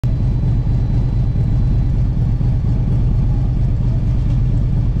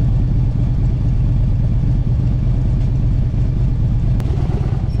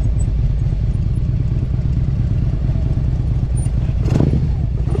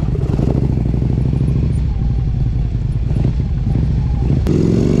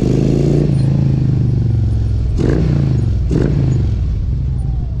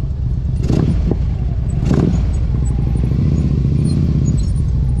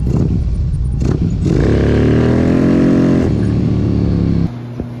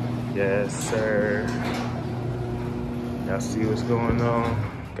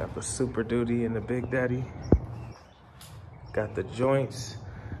the Super Duty and the Big Daddy. Got the joints.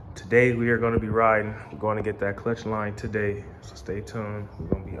 Today we are going to be riding. We're going to get that clutch line today, so stay tuned. We're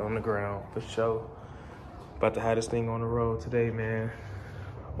going to be on the ground for sure. About to have this thing on the road today, man.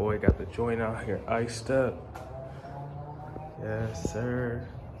 Boy got the joint out here iced up. Yes, sir.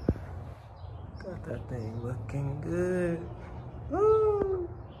 Got that thing looking good. Woo!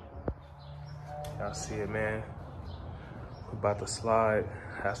 Y'all see it, man. We're about to slide,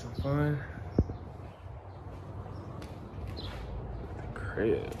 have some fun. The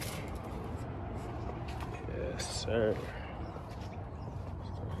crib. Yes, sir.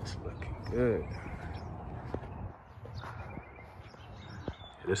 It's looking good.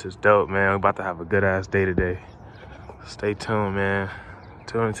 This is dope, man. We're about to have a good ass day today. Stay tuned, man.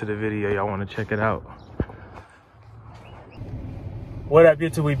 Tune into the video. Y'all want to check it out. What up,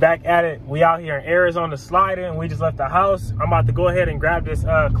 YouTube? We back at it. We out here in Arizona SLIDN. We just left the house. I'm about to go ahead and grab this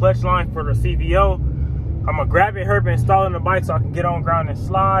clutch line for the CVO. I'm gonna grab it, Herb, and install it on the bike so I can get on ground and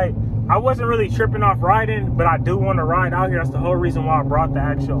slide. I wasn't really tripping off riding, but I do want to ride out here. That's the whole reason why I brought the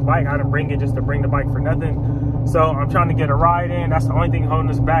actual bike. I didn't bring it just to bring the bike for nothing. So I'm trying to get a ride in. That's the only thing holding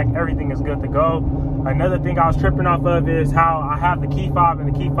us back. Everything is good to go. Another thing I was tripping off of is how I have the key fob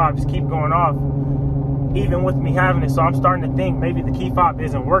and the key fob just keep going off, even with me having it. So I'm starting to think maybe the key fob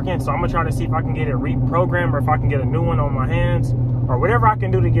isn't working. So I'm gonna try to see if I can get it reprogrammed or if I can get a new one on my hands or whatever I can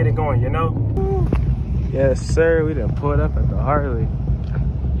do to get it going, you know? Yes, sir. We done pulled up at the Harley.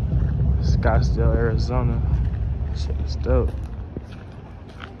 Scottsdale, Arizona. Shit is dope.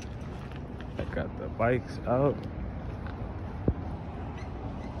 I got the bikes out.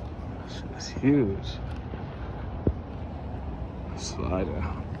 Shit is huge. Slide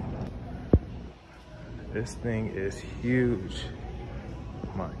out. This thing is huge.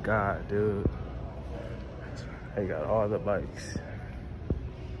 My God, dude. They got all the bikes.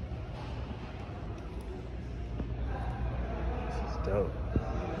 This is dope.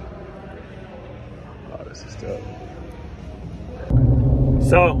 Oh, this is dope.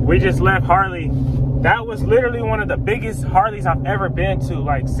 So we just left Harley. That was literally one of the biggest Harleys I've ever been to.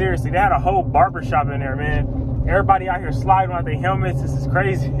 Like, seriously, they had a whole barbershop in there, man. Everybody out here sliding with their helmets. This is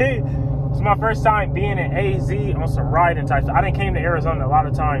crazy. It's my first time being in AZ on some riding types. I done came to Arizona a lot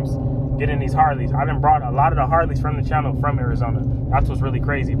of times getting these Harleys. I done brought a lot of the Harleys from the channel from Arizona. That's what's really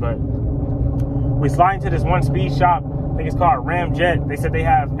crazy. But we slide into this one speed shop. I think it's called Ramjet. They said they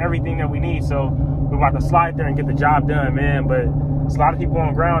have everything that we need. So we're about to slide there and get the job done, man. But there's a lot of people on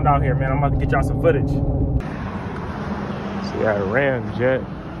the ground out here, man. I'm about to get y'all some footage. So yeah, Ramjet.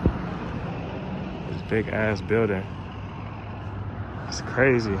 This big ass building. It's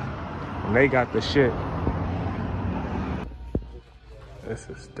crazy. And they got the shit. This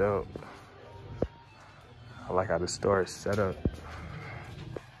is dope. I like how the store is set up.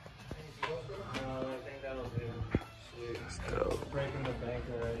 It's dope.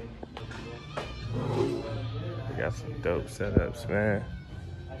 They got some dope setups, man.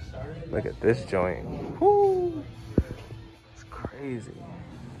 Look at this joint. Woo! It's crazy.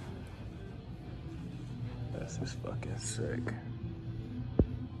 This is fucking sick.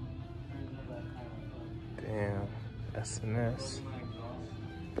 Damn, S&S,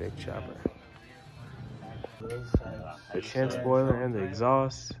 big chopper. The chin spoiler and the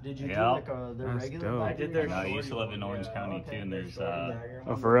exhaust. Did you do like the That's regular? dope. I did their. No, I used to live in Orange County too, and there's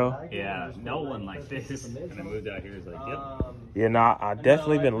Oh, for real? yeah, no one like this. And I moved out here, it's like, yep. Yeah, nah, I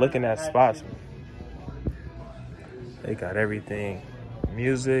definitely been looking at spots. They got everything.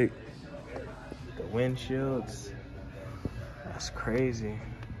 Music, the windshields. That's crazy.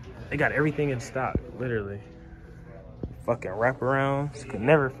 They got everything in stock, literally. Fucking wraparounds. Could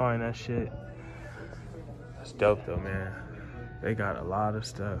never find that shit. That's dope though, man. They got a lot of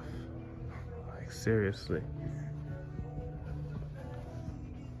stuff. Like, seriously.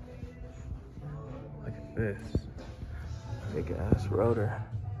 Look at this. Big ass rotor.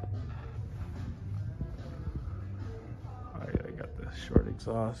 Oh yeah, they got the short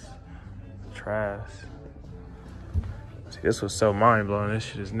exhaust. Trash. See, this was so mind-blowing. This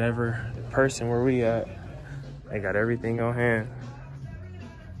shit is never in person where we at. They got everything on hand.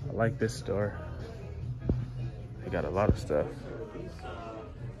 I like this store. They got a lot of stuff.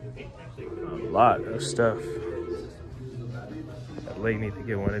 A lot of stuff. That lady need to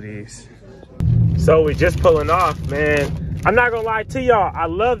get one of these. So we just pulling off, man. I'm not gonna lie to y'all. I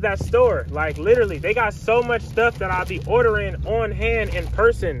love that store. Like, literally, they got so much stuff that I'll be ordering on hand in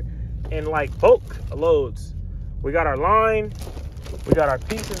person in like bulk loads. We got our line, we got our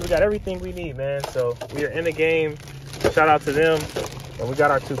pieces, we got everything we need, man. So we are in the game. Shout out to them. And we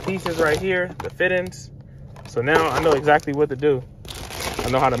got our two pieces right here, the fittings. So now I know exactly what to do. I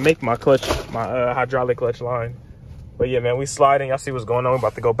know how to make my clutch, my hydraulic clutch line. But yeah, man, we sliding. Y'all see what's going on. We're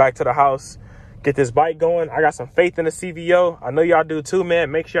about to go back to the house, get this bike going. I got some faith in the CVO. I know y'all do too,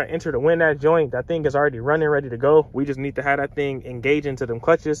 man. Make sure I enter to win that joint. That thing is already running, ready to go. We just need to have that thing engage into them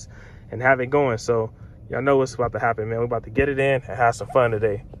clutches and have it going. So y'all know what's about to happen, man. We're about to get it in and have some fun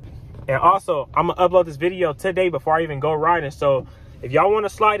today. And also, I'm gonna upload this video today before I even go riding. So if y'all want to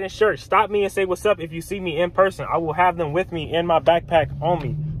slide in shirts, stop me and say what's up. If you see me in person, I will have them with me in my backpack on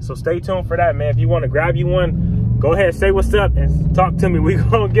me. So stay tuned for that, man. If you want to grab you one, go ahead, say what's up and talk to me. We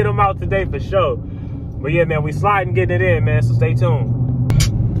gonna get them out today for sure. But yeah, man, we sliding, getting it in, man. So stay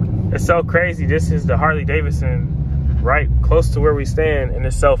tuned. It's so crazy. This is the Harley Davidson right close to where we stand, and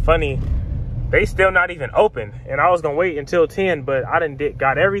it's so funny. They still not even open, and I was gonna wait until 10, but I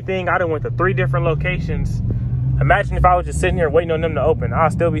got everything. I done went to 3 different locations. Imagine if I was just sitting here waiting on them to open. I'll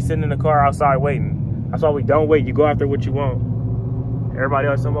still be sitting in the car outside waiting. That's why we don't wait. You go after what you want. Everybody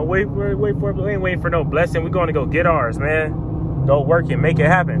else, I'm gonna wait for it. We ain't waiting for no blessing. We're going to go get ours, man. Go work it, make it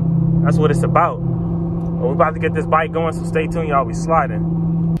happen. That's what it's about. But we're about to get this bike going, so stay tuned, y'all. We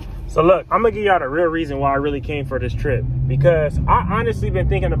sliding. So look, I'm gonna give y'all the real reason why I really came for this trip. Because I honestly been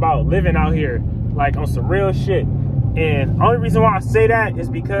thinking about living out here, like on some real shit. And the only reason why I say that is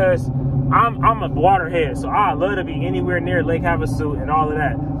because I'm a waterhead, so I love to be anywhere near Lake Havasu and all of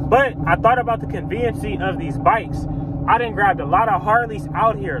that. But I thought about the conveniency of these bikes. I done grabbed a lot of Harleys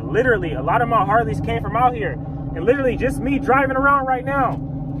out here. Literally, a lot of my Harleys came from out here. And literally just me driving around right now.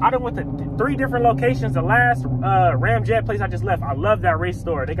 I done went to 3 different locations. The last Ramjet place I just left, I love that race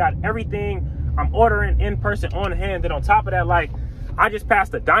store. They got everything I'm ordering in person on hand. Then on top of that, like, I just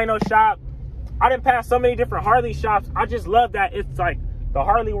passed the dyno shop. I didn't pass so many different Harley shops. I just love that it's like the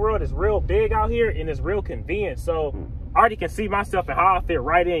Harley world is real big out here and it's real convenient. So I already can see myself and how I fit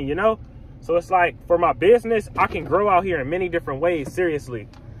right in, you know? So it's like for my business, I can grow out here in many different ways, seriously.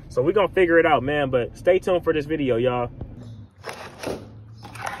 So we're gonna figure it out, man. But stay tuned for this video, y'all.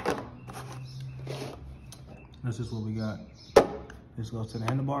 This is what we got. This goes to the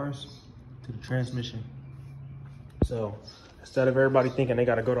handlebars, to the transmission. So instead of everybody thinking they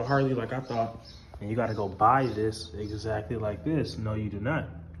gotta go to Harley like I thought, and you gotta go buy this exactly like this, no, you do not.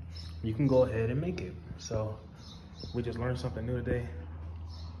 You can go ahead and make it. So we just learned something new today.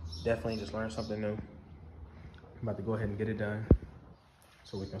 Definitely just learned something new. I'm about to go ahead and get it done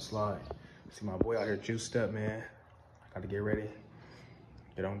so we can slide. See my boy out here juiced up, man. Gotta get ready,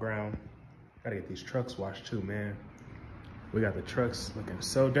 get on ground. Gotta get these trucks washed too, man. We got the trucks looking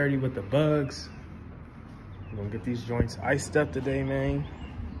so dirty with the bugs. We're gonna get these joints iced up today, man.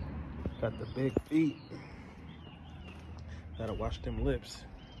 Got the big feet. Gotta wash them lips.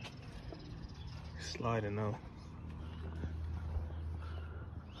 Sliding though.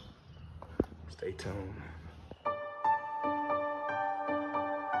 Stay tuned.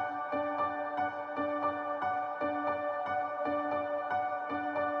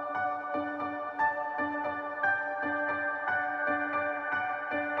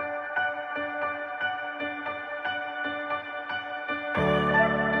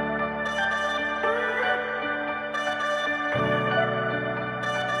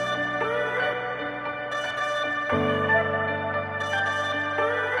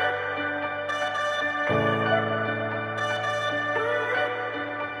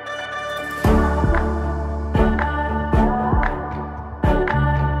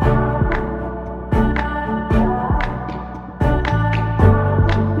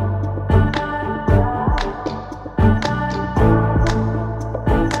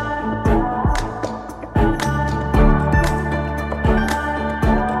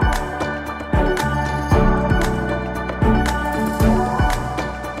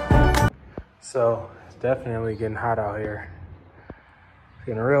 So it's definitely getting hot out here. It's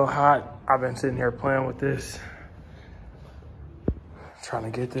getting real hot. I've been sitting here playing with this, trying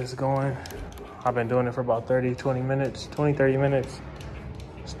to get this going. I've been doing it for about 30 minutes.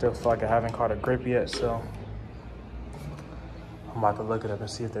 Still feel like I haven't caught a grip yet, so I'm about to look it up and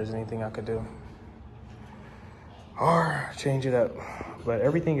see if there's anything I could do or change it up. But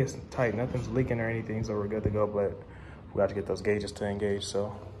everything is tight, nothing's leaking or anything, so we're good to go. But we got to get those gauges to engage,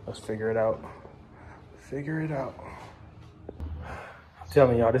 so let's figure it out. I'm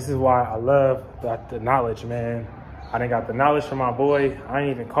telling y'all, this is why I love the knowledge, man. I done got the knowledge from my boy. I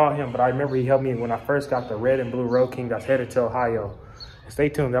ain't even call him, but I remember he helped me when I first got the red and blue Road King that's headed to Ohio. And stay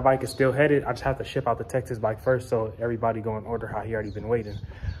tuned, that bike is still headed. I just have to ship out the Texas bike first, so everybody go in order how he already been waiting.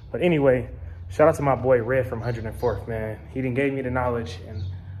 But anyway, shout out to my boy Red from 104th, man. He done gave me the knowledge, and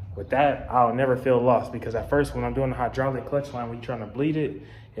with that, I'll never feel lost, because at first when I'm doing the hydraulic clutch line, when you're trying to bleed it,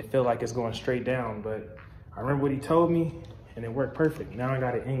 it feel like it's going straight down. But I remember what he told me, and it worked perfect. Now I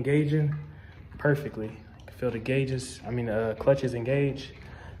got it engaging perfectly. You can feel the gauges, clutches engaged.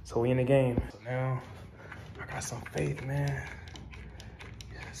 So we in the game. So now I got some faith, man.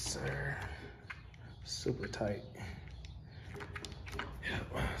 Yes, sir. Super tight.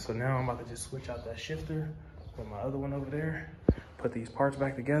 Yep. So now I'm about to just switch out that shifter, put my other one over there, put these parts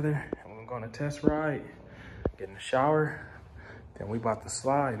back together, and we're gonna test ride, get in the shower, then we about to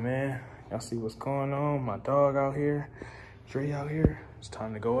slide, man. Y'all see what's going on? My dog out here, Dre out here. It's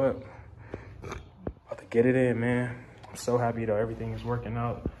time to go up. About to get it in, man. I'm so happy though, everything is working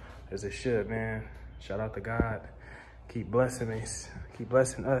out as it should, man. Shout out to God. Keep blessing me, keep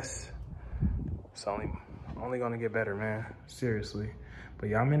blessing us. It's only gonna get better, man, seriously. But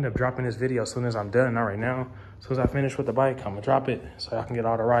yeah, I'm gonna end up dropping this video as soon as I'm done. Not right now. As soon as I finish with the bike, I'm gonna drop it so I can get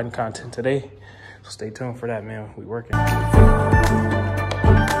all the riding content today. So stay tuned for that, man. We working.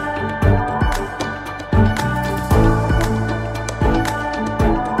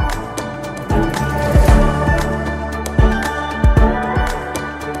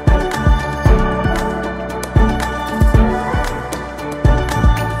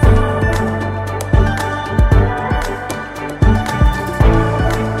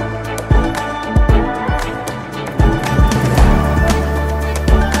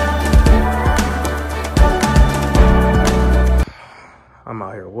 I'm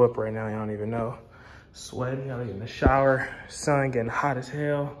out here whoop right now, you don't even know. Sweating, I'm in the shower, sun getting hot as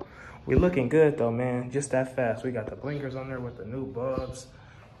hell. We looking good though, man, just that fast. We got the blinkers on there with the new bulbs,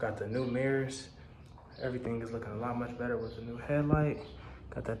 got the new mirrors. Everything is looking a lot much better with the new headlight.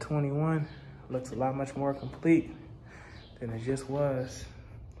 Got that 21, looks a lot much more complete than it just was.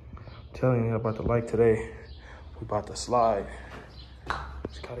 I'm telling you about the light today. We about to slide.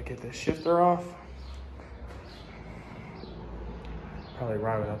 Just gotta get this shifter off. Probably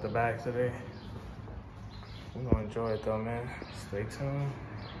ride without the bags today. We're gonna enjoy it though, man. Stay tuned.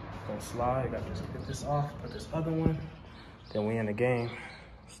 Gonna slide. Gotta just get this off, put this other one. Then we in the game.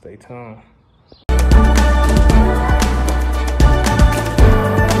 Stay tuned.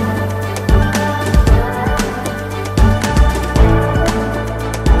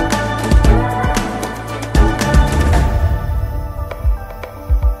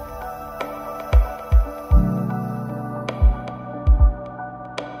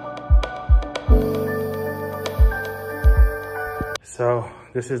 So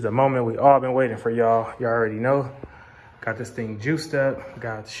this is the moment we all been waiting for, y'all. Y'all already know. Got this thing juiced up,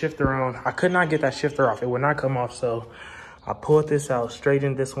 got the shifter on. I could not get that shifter off. It would not come off, so I pulled this out,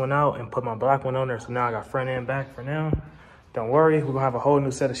 straightened this one out, and put my black one on there. So now I got front and back for now. Don't worry, we're gonna have a whole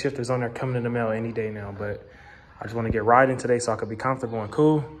new set of shifters on there coming in the mail any day now, but I just wanna get riding today so I could be comfortable and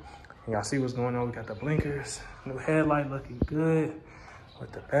cool. And y'all see what's going on. We got the blinkers, new headlight looking good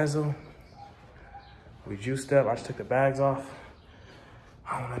with the bezel. We juiced up, I just took the bags off.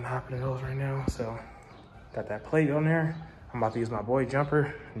 I don't want to happen to those right now, so got that plate on there. I'm about to use my boy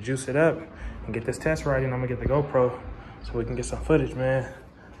jumper, juice it up, and get this test ride in. I'm gonna get the GoPro so we can get some footage, man.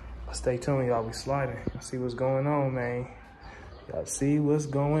 But stay tuned, y'all. We sliding. Y'all see what's going on, man. Y'all see what's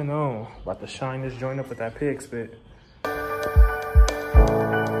going on. About to shine this joint up with that pig spit.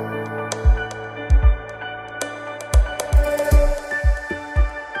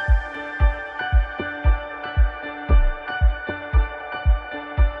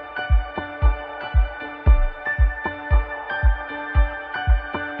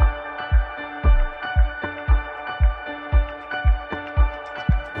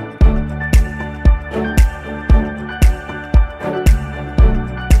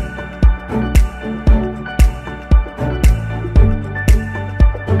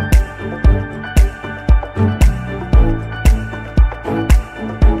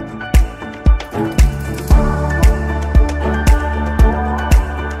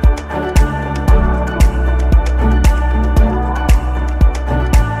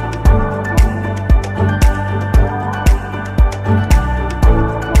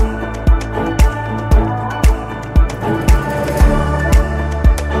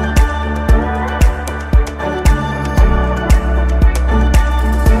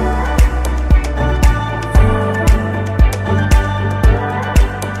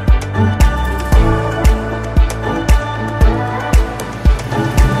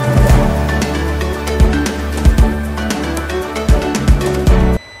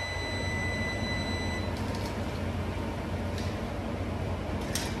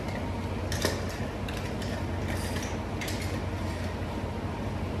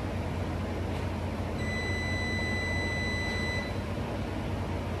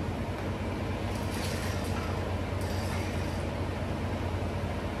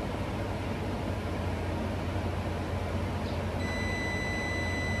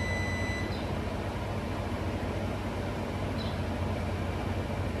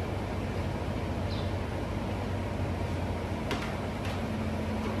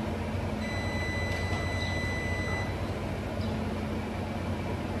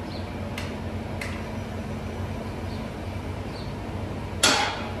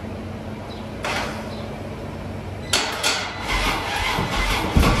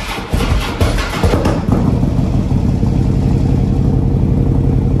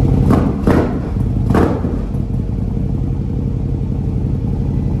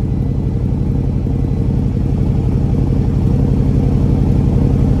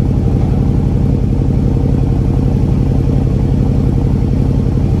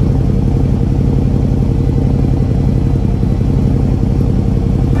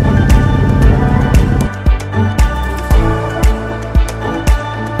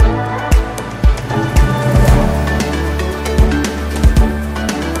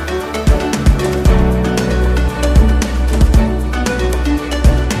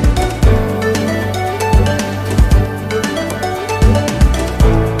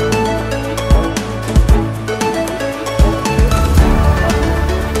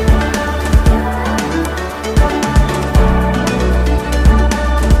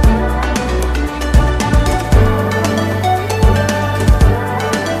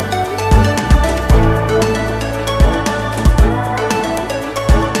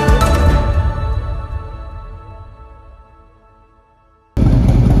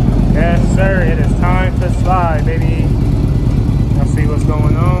 Yes, sir. It is time to slide, baby. Let's see what's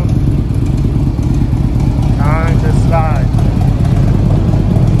going on. Time to slide.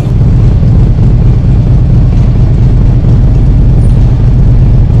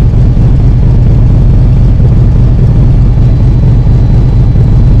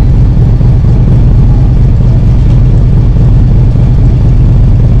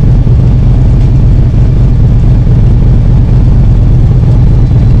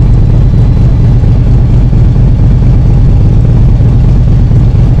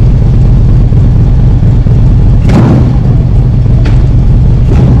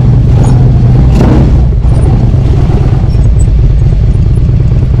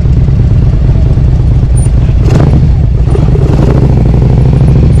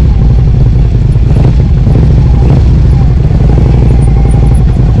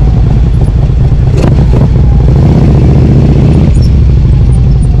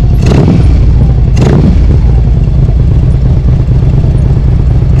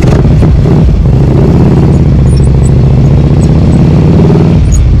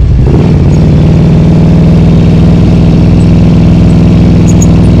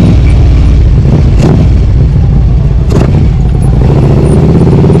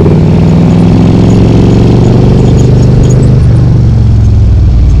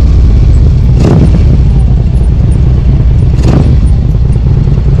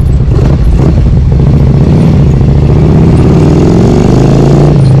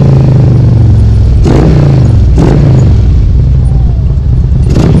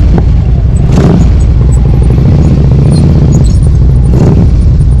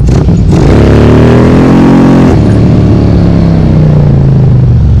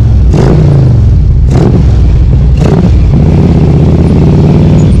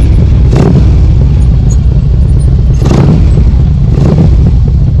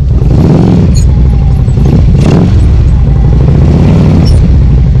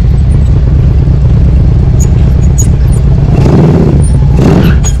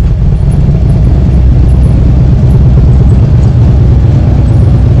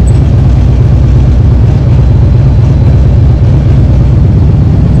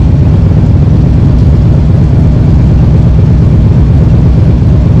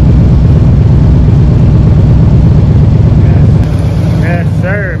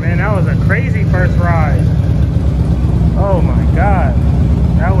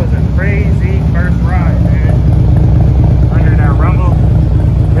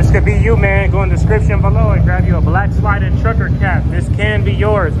 Description below and grab you a black SLIDN trucker cap. This can be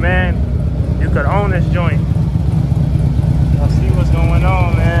yours, man. You could own this joint. Let's see what's going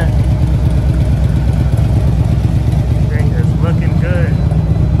on, man. Thing is looking good.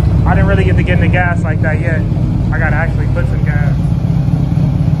 I didn't really get to get in the gas like that yet. I gotta actually put some gas.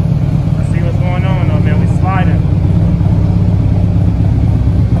 Let's see what's going on though, man. We sliding.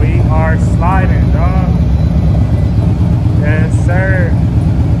 We are sliding, dog. Yes, sir.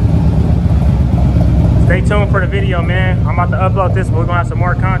 Stay tuned for the video, man. I'm about to upload this. We're gonna have some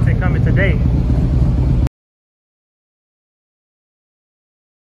more content coming today.